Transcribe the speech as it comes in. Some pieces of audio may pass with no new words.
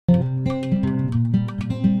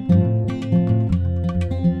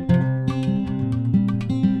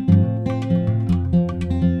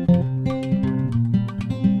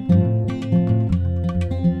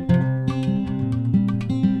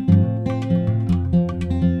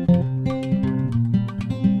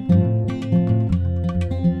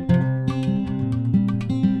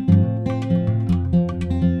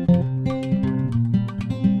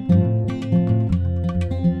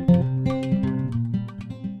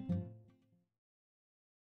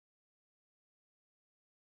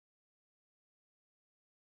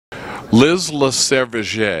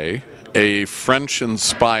LeServiget, a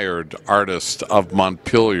French-inspired artist of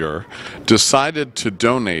Montpelier, decided to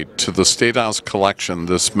donate to the State House collection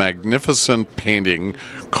this magnificent painting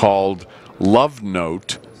called Love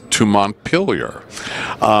Note to Montpelier,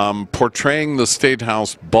 portraying the State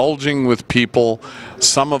House bulging with people,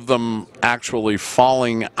 some of them actually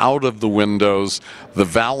falling out of the windows, the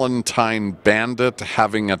Valentine Bandit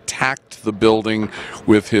having attacked the building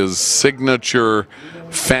with his signature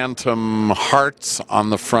phantom hearts on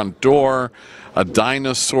the front door, a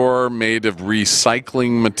dinosaur made of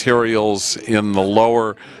recycling materials in the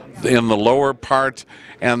lower part,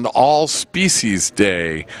 and All Species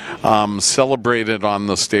Day celebrated on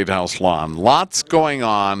the State House lawn. Lots going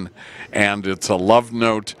on, and it's a love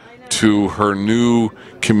note to her new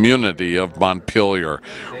community of Montpelier.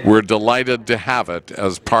 We're delighted to have it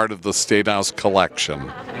as part of the State House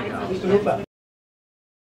collection.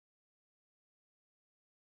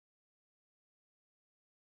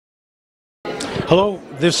 Hello,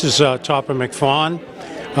 this is Topper McFaun,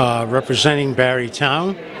 representing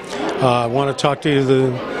Barrytown. I want to talk to you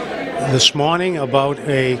this morning about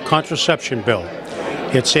a contraception bill.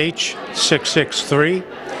 It's H663,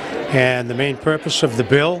 and the main purpose of the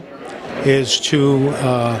bill is to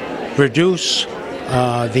reduce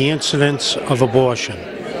the incidence of abortion.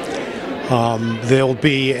 There'll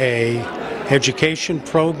be an education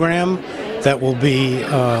program that will be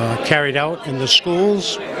carried out in the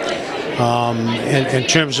schools in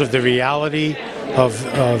terms of the reality of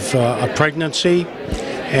a pregnancy.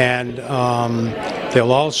 And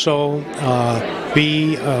there'll also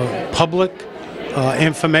be public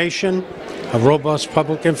information, a robust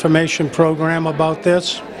public information program about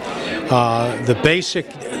this. The basic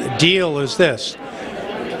deal is this: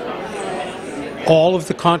 all of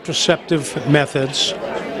the contraceptive methods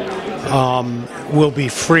will be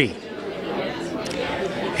free.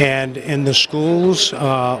 And in the schools,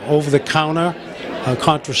 over-the-counter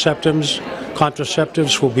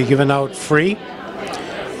contraceptives will be given out free.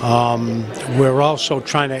 We're also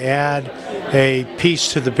trying to add a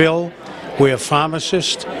piece to the bill where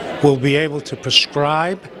pharmacists will be able to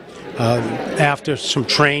prescribe after some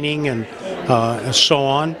training and so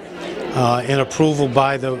on, and approval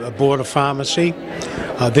by the Board of Pharmacy.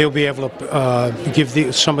 They'll be able to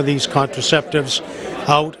give some of these contraceptives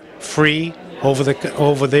out free over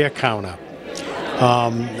their counter.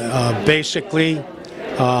 Basically,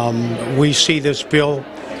 we see this bill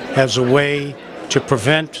as a way to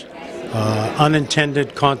prevent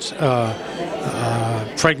unintended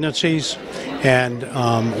pregnancies, and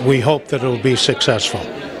we hope that it will be successful.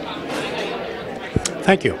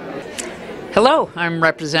 Thank you. Hello, I'm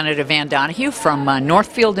Representative Donahue from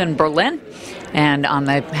Northfield in Berlin, and on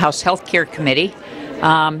the House Healthcare Committee.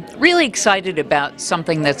 Really excited about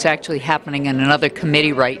something that's actually happening in another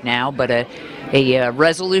committee right now, but a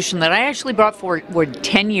resolution that I actually brought forward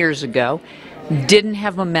 10 years ago. Didn't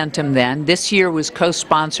have momentum then. This year was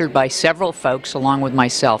co-sponsored by several folks along with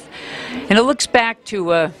myself. And it looks back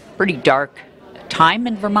to a pretty dark time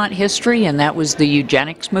in Vermont history, and that was the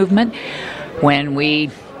eugenics movement, when we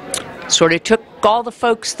sort of took all the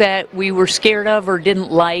folks that we were scared of or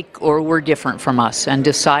didn't like or were different from us and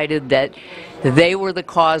decided that they were the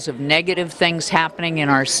cause of negative things happening in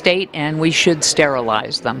our state and we should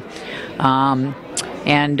sterilize them.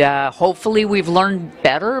 Hopefully we've learned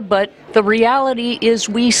better, but the reality is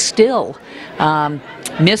we still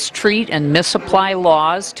mistreat and misapply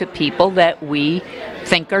laws to people that we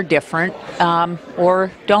think are different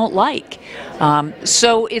or don't like.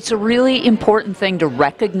 So it's a really important thing to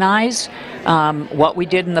recognize what we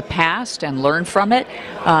did in the past and learn from it.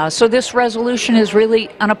 So this resolution is really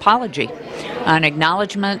an apology, an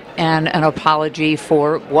acknowledgement and an apology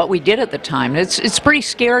for what we did at the time. It's pretty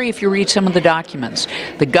scary if you read some of the documents.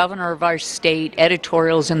 The governor of our state,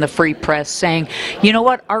 editorials in the Free Press saying, you know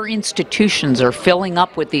what, our institutions are filling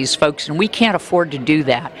up with these folks and we can't afford to do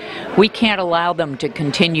that. We can't allow them to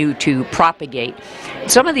continue to propagate.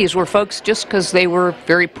 Some of these were folks just because they were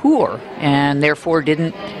very poor and therefore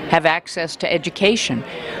didn't have access to education.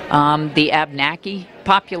 The Abenaki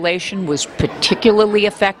population was particularly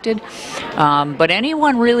affected, but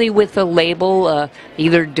anyone really with a label,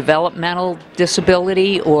 either developmental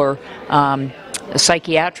disability or a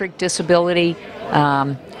psychiatric disability.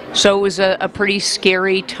 So it was a pretty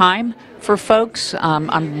scary time for folks.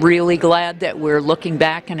 I'm really glad that we're looking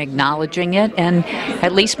back and acknowledging it and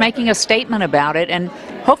at least making a statement about it and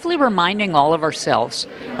hopefully reminding all of ourselves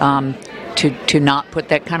to not put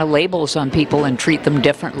that kind of labels on people and treat them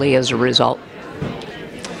differently as a result.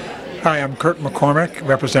 Hi, I'm Curt McCormack,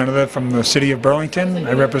 representative from the city of Burlington.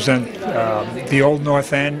 I represent the Old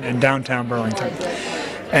North End and downtown Burlington.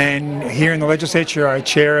 And here in the legislature, I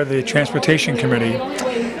chair the Transportation Committee,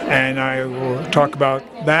 and I will talk about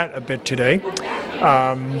that a bit today.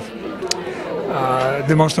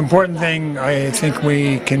 The most important thing I think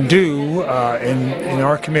we can do in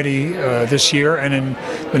our committee this year and in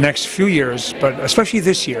the next few years, but especially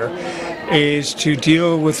this year, is to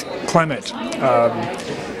deal with climate.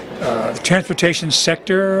 The transportation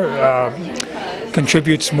sector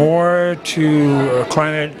contributes more to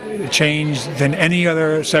climate change than any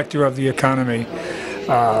other sector of the economy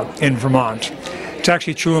in Vermont. It's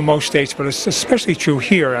actually true in most states, but it's especially true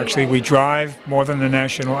here. Actually, we drive more than the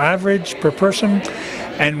national average per person,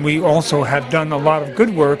 and we also have done a lot of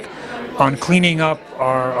good work on cleaning up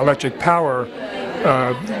our electric power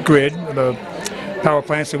grid, the power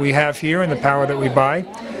plants that we have here and the power that we buy.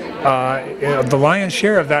 The lion's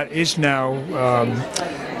share of that is now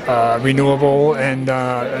renewable and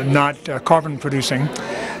not carbon producing,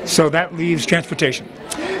 so that leaves transportation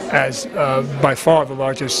as by far the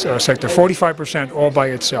largest sector, 45% all by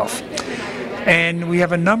itself. And we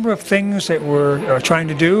have a number of things that we're trying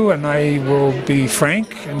to do, and I will be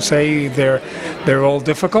frank and say they're all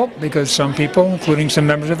difficult because some people, including some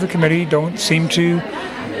members of the committee, don't seem to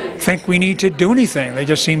think we need to do anything. They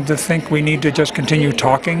just seem to think we need to just continue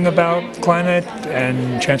talking about climate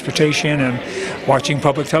and transportation and watching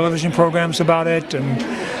public television programs about it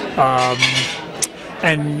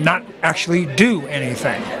and not actually do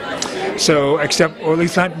anything. So, or at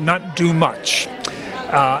least not do much.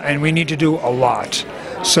 And we need to do a lot.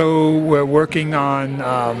 So we're working on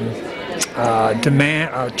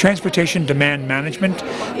transportation demand management.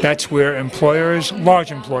 That's where employers,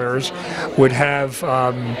 large employers, would have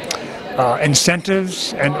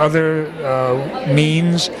incentives and other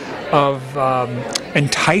means of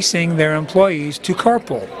enticing their employees to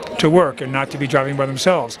carpool to work and not to be driving by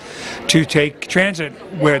themselves, to take transit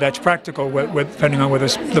where that's practical, depending on where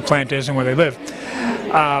the plant is and where they live.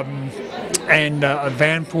 And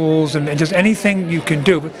van pools and just anything you can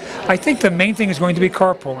do. But I think the main thing is going to be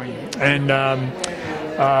carpooling. And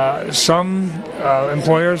some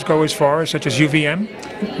employers go as far as, such as UVM,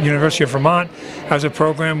 University of Vermont, has a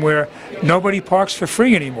program where nobody parks for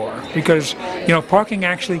free anymore because, parking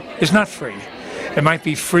actually is not free. It might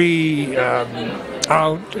be free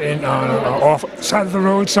out off side of the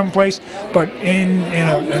road someplace, but in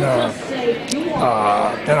a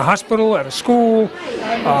hospital, at a school,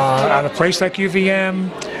 at a place like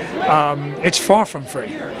UVM, it's far from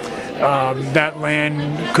free. That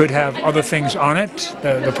land could have other things on it,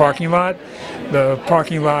 the parking lot. The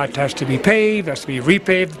parking lot has to be paved, has to be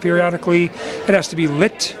repaved periodically. It has to be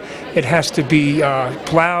lit. It has to be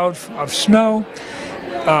plowed of snow.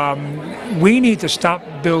 We need to stop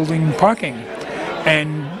building parking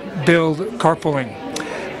and build carpooling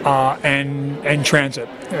and transit.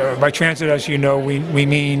 By transit, as you know, we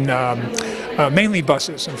mean mainly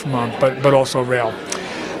buses in Vermont, but also rail.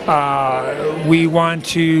 We want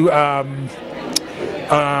to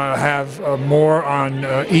have more on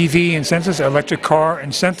EV incentives, electric car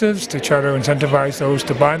incentives, to try to incentivize those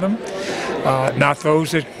to buy them. Not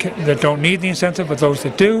those that don't need the incentive, but those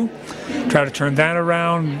that do. Try to turn that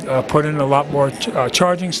around, put in a lot more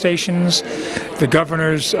charging stations. The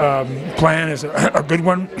governor's plan is a good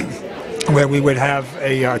one, where we would have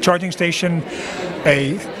a charging station,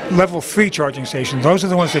 a level 3 charging station. Those are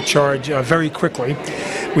the ones that charge very quickly.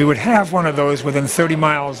 We would have one of those within 30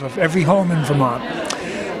 miles of every home in Vermont.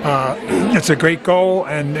 It's a great goal,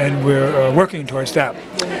 and we're working towards that.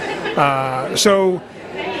 So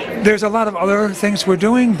there's a lot of other things we're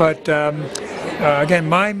doing, but again,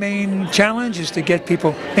 my main challenge is to get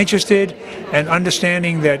people interested and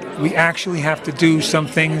understanding that we actually have to do some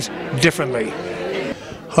things differently.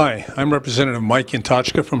 Hi, I'm Representative Mike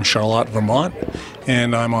Yantachka from Charlotte, Vermont,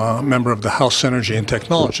 and I'm a member of the House Energy and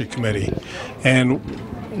Technology Committee. And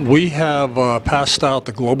we have passed out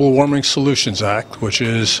the Global Warming Solutions Act, which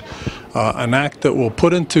is an act that will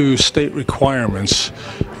put into state requirements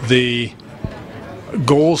the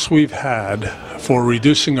goals we've had for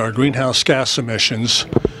reducing our greenhouse gas emissions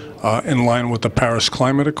in line with the Paris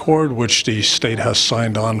Climate Accord, which the state has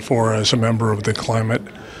signed on for as a member of the Climate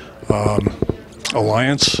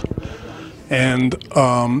Alliance. And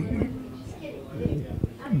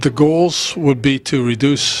the goals would be to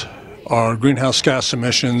reduce our greenhouse gas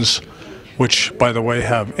emissions, which, by the way,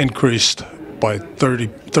 have increased by 13%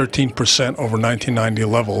 over 1990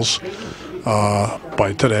 levels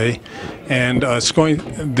by today. And the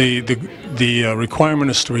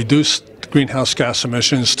requirement is to reduce greenhouse gas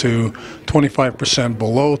emissions to 25%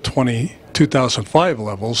 below 2005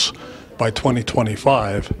 levels by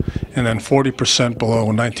 2025, and then 40% below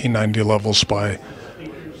 1990 levels by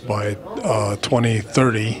by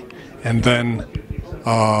 2030, and then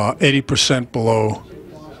 80% below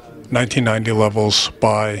 1990 levels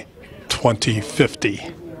by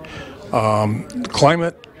 2050.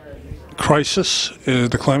 Climate crisis,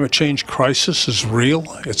 the climate change crisis is real.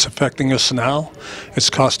 It's affecting us now. It's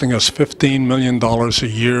costing us $15 million a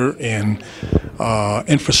year in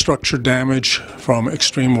infrastructure damage from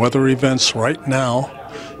extreme weather events right now.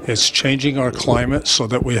 It's changing our climate so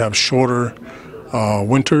that we have shorter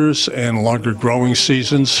winters and longer growing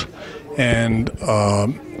seasons and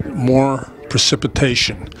more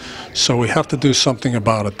precipitation. So we have to do something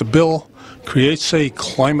about it. The bill creates a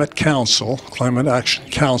climate council, climate action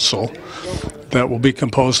council, that will be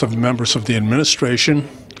composed of members of the administration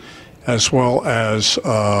as well as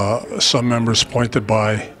some members appointed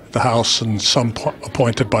by the House and some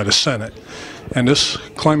appointed by the Senate. And this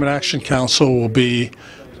climate action council will be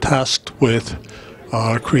tasked with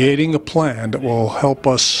creating a plan that will help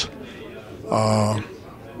us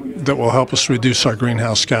reduce our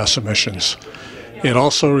greenhouse gas emissions. It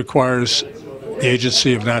also requires the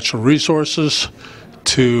Agency of Natural Resources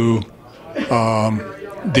to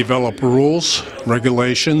develop rules,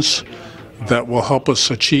 regulations that will help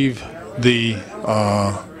us achieve the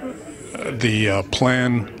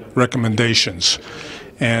plan recommendations.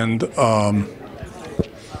 And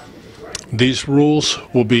these rules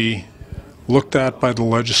will be looked at by the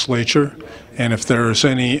legislature, and if there is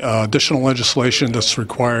any additional legislation that's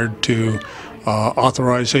required to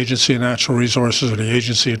authorize Agency of Natural Resources or the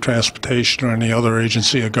Agency of Transportation or any other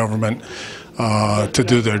agency of government to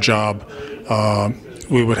do their job,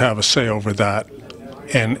 we would have a say over that.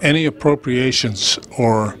 And any appropriations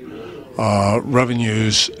or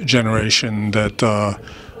revenues generation that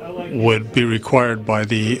would be required by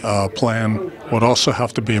the plan would also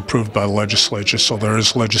have to be approved by the legislature, so there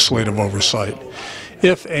is legislative oversight.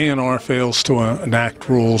 If A&R fails to enact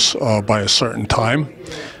rules by a certain time,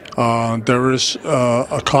 there is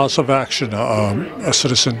a cause of action. A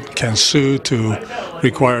citizen can sue to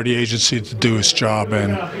require the agency to do its job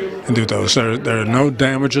and do those. There are no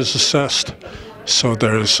damages assessed, so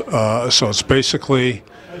it's basically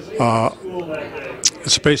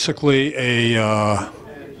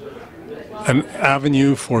an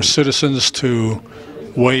avenue for citizens to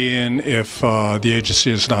weigh in if the agency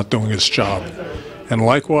is not doing its job. And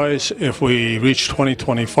likewise, if we reach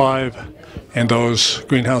 2025 and those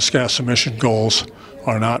greenhouse gas emission goals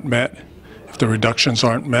are not met, if the reductions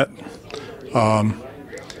aren't met,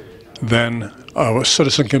 then a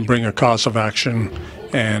citizen can bring a cause of action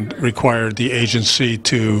and require the agency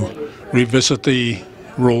to revisit the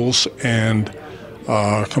rules and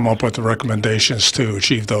come up with the recommendations to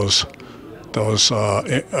achieve those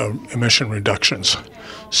emission reductions.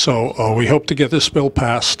 So we hope to get this bill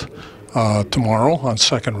passed tomorrow on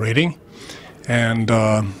second reading. And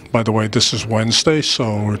by the way, this is Wednesday,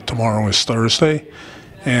 so tomorrow is Thursday.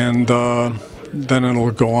 And then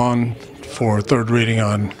it'll go on for third reading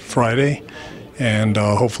on Friday and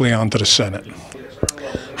hopefully on to the Senate.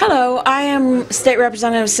 Hello, I am State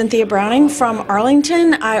Representative Cynthia Browning from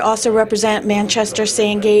Arlington. I also represent Manchester,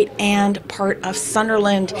 Sandgate, and part of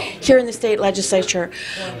Sunderland here in the state legislature.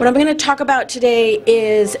 What I'm going to talk about today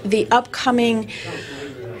is the upcoming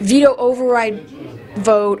veto override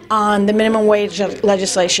vote on the minimum wage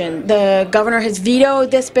legislation. The governor has vetoed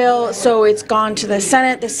this bill, so it's gone to the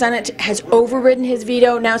Senate. The Senate has overridden his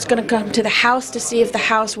veto. Now it's going to come to the House to see if the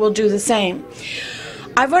House will do the same.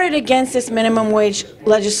 I voted against this minimum wage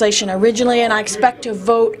legislation originally, and I expect to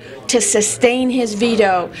vote to sustain his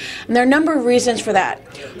veto. And there are a number of reasons for that.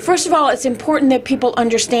 First of all, it's important that people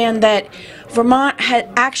understand that Vermont had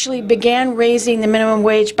actually began raising the minimum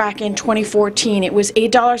wage back in 2014. It was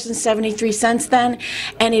 $8.73 then,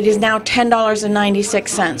 and it is now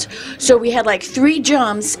 $10.96. So we had like 3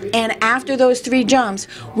 jumps, and after those 3 jumps,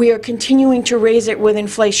 we are continuing to raise it with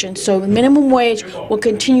inflation. So the minimum wage will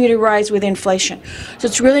continue to rise with inflation. So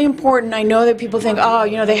it's really important. I know that people think, oh,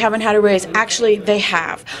 you know, they haven't had a raise. Actually, they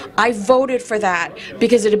have. I voted for that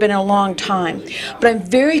because it had been a long time. But I'm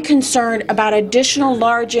very concerned about additional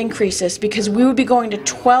large increases because we would be going to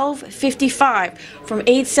 $12.55 from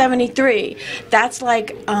 $8.73. That's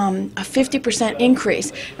like a 50%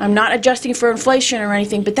 increase. I'm not adjusting for inflation or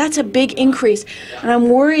anything, but that's a big increase. And I'm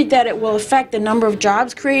worried that it will affect the number of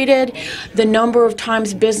jobs created, the number of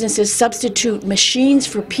times businesses substitute machines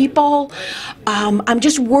for people. I'm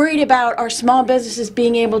just worried about our small businesses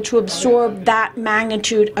being able to absorb that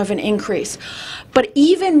magnitude of an increase. But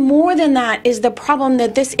even more than that is the problem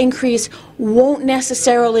that this increase won't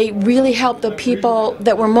necessarily really help the people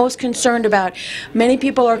that we're most concerned about. Many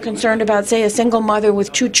people are concerned about, say, a single mother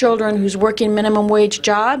with 2 children who's working minimum wage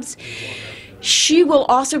jobs. she will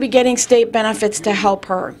also be getting state benefits to help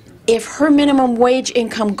her. If her minimum wage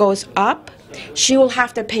income goes up, she will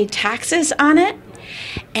have to pay taxes on it,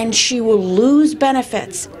 and she will lose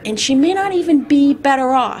benefits, and she may not even be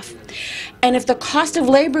better off. And if the cost of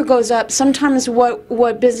labor goes up, sometimes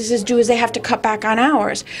what businesses do is they have to cut back on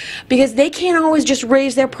hours, because they can't always just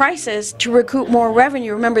raise their prices to recoup more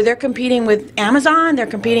revenue. Remember, they're competing with Amazon, they're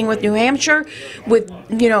competing with New Hampshire, with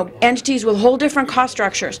entities with whole different cost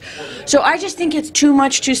structures. So I just think it's too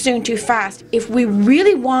much, too soon, too fast. If we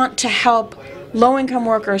really want to help low-income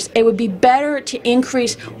workers, it would be better to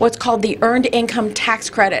increase what's called the Earned Income Tax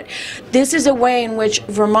Credit. This is a way in which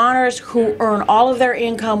Vermonters who earn all of their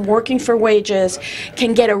income working for wages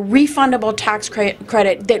can get a refundable tax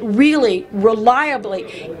credit that really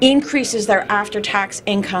reliably increases their after-tax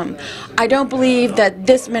income. I don't believe that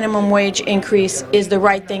this minimum wage increase is the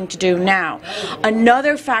right thing to do now.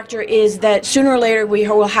 Another factor is that sooner or later we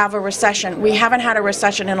will have a recession. We haven't had a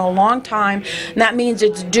recession in a long time, and that means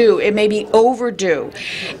it's due. It may be overdue.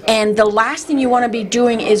 And the last thing you want to be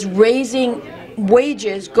doing is raising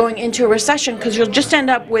wages going into a recession, because you'll just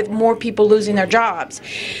end up with more people losing their jobs.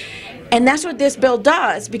 And that's what this bill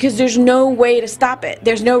does, because there's no way to stop it.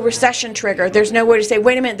 There's no recession trigger. There's no way to say,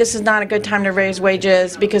 wait a minute, this is not a good time to raise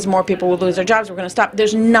wages because more people will lose their jobs. We're going to stop.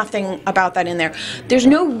 There's nothing about that in there. There's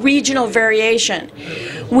no regional variation.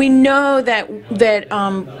 We know that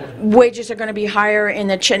wages are going to be higher in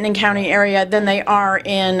the Chittenden County area than they are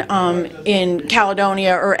in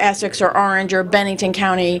Caledonia or Essex or Orange or Bennington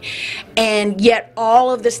County, and yet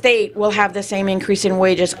all of the state will have the same increase in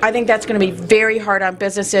wages. I think that's going to be very hard on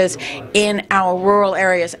businesses in our rural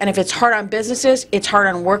areas. And if it's hard on businesses, it's hard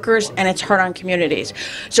on workers, and it's hard on communities.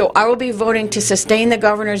 So I will be voting to sustain the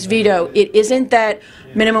governor's veto. It isn't that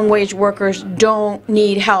minimum wage workers don't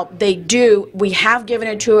need help. They do. We have given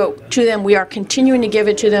it to them. We are continuing to give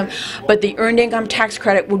it to them. But the Earned Income Tax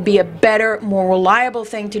Credit would be a better, more reliable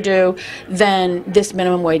thing to do than this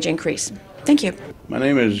minimum wage increase. Thank you. My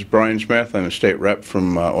name is Brian Smith. I'm a state rep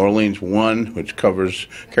from Orleans 1, which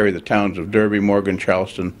carry the towns of Derby, Morgan,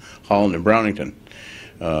 Charleston, Holland, and Brownington.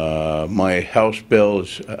 My House bill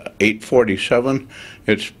is 847.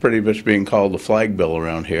 It's pretty much being called the flag bill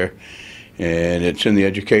around here, and it's in the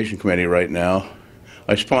Education Committee right now.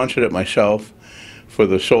 I sponsored it myself for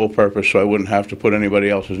the sole purpose so I wouldn't have to put anybody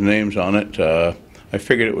else's names on it. I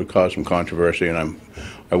figured it would cause some controversy, and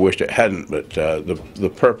I wished it hadn't, but the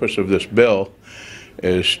purpose of this bill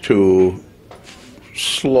is to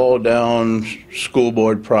slow down school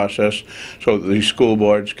board process so that these school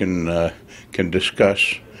boards can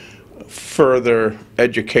discuss further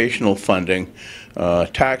educational funding.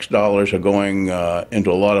 Tax dollars are going into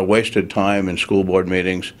a lot of wasted time in school board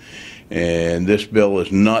meetings, and this bill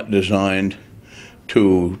is not designed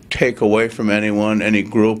to take away from anyone, any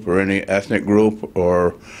group or any ethnic group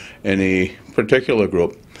or any particular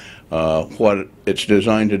group. What it's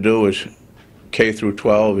designed to do is K through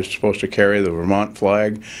 12 is supposed to carry the Vermont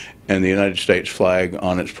flag and the United States flag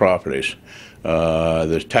on its properties.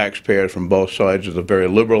 The taxpayers from both sides of the very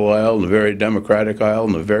liberal aisle, the very Democratic aisle,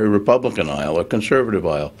 and the very Republican aisle, or conservative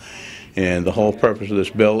aisle. And the whole purpose of this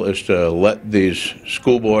bill is to let these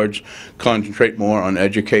school boards concentrate more on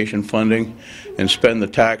education funding and spend the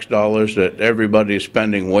tax dollars that everybody is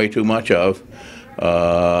spending way too much of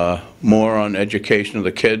more on education of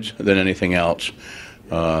the kids than anything else.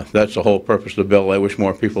 That's the whole purpose of the bill. I wish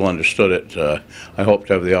more people understood it. I hope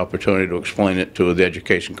to have the opportunity to explain it to the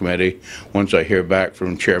Education Committee once I hear back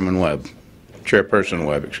from Chairperson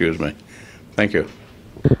Webb, excuse me. Thank you.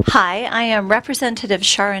 Hi, I am Representative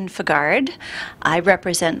Charen Fegard. I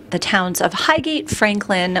represent the towns of Highgate,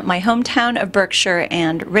 Franklin, my hometown of Berkshire,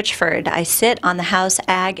 and Richford. I sit on the House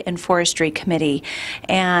Ag and Forestry Committee.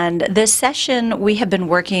 And this session, we have been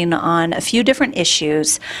working on a few different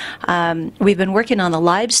issues. We've been working on the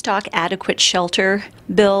Livestock Adequate Shelter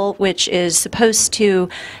Bill, which is supposed to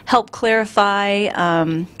help clarify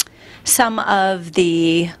some of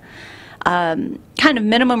the kind of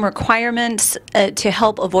minimum requirements to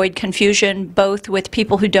help avoid confusion, both with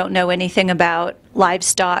people who don't know anything about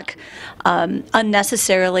livestock,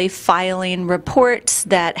 unnecessarily filing reports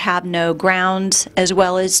that have no grounds, as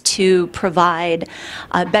well as to provide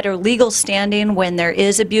better legal standing when there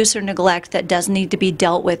is abuse or neglect that does need to be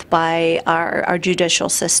dealt with by our judicial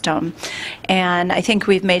system. And I think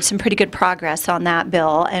we've made some pretty good progress on that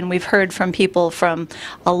bill, and we've heard from people from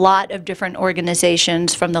a lot of different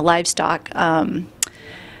organizations, from the livestock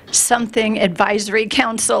something advisory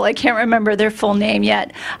council, I can't remember their full name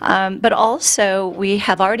yet, but also we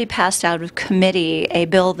have already passed out of committee a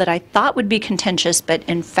bill that I thought would be contentious, but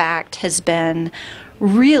in fact has been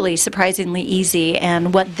really surprisingly easy.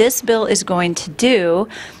 And what this bill is going to do,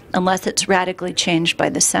 unless it's radically changed by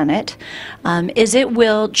the Senate, is it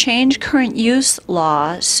will change current use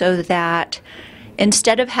law so that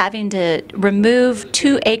instead of having to remove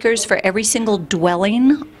 2 acres for every single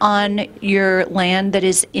dwelling on your land that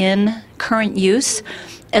is in current use,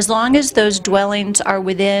 as long as those dwellings are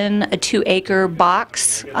within a 2-acre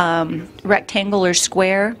box, rectangle or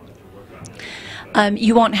square,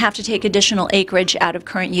 you won't have to take additional acreage out of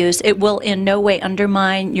current use. It will in no way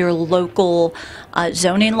undermine your local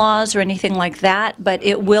zoning laws or anything like that, but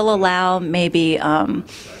it will allow maybe,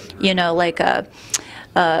 you know, like a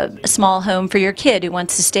small home for your kid who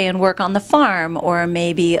wants to stay and work on the farm, or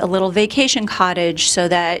maybe a little vacation cottage so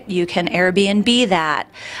that you can Airbnb that.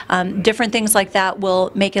 Different things like that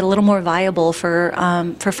will make it a little more viable for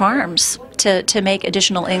farms to make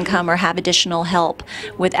additional income or have additional help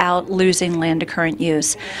without losing land to current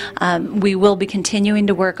use. We will be continuing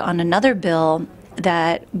to work on another bill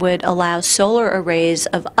that would allow solar arrays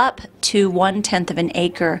of up to 1/10 of an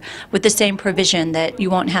acre with the same provision that you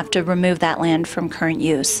won't have to remove that land from current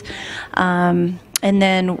use. And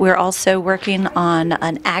then we're also working on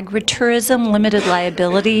an agritourism limited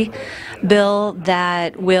liability bill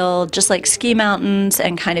that will, just like ski mountains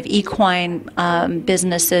and kind of equine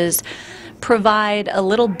businesses, provide a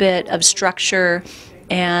little bit of structure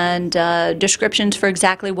and descriptions for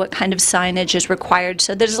exactly what kind of signage is required,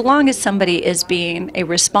 so that as long as somebody is being a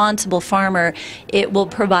responsible farmer, it will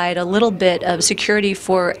provide a little bit of security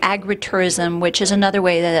for agritourism, which is another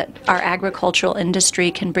way that our agricultural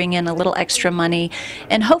industry can bring in a little extra money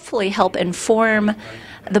and hopefully help inform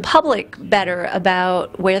the public better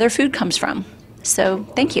about where their food comes from. So,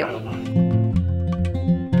 thank you.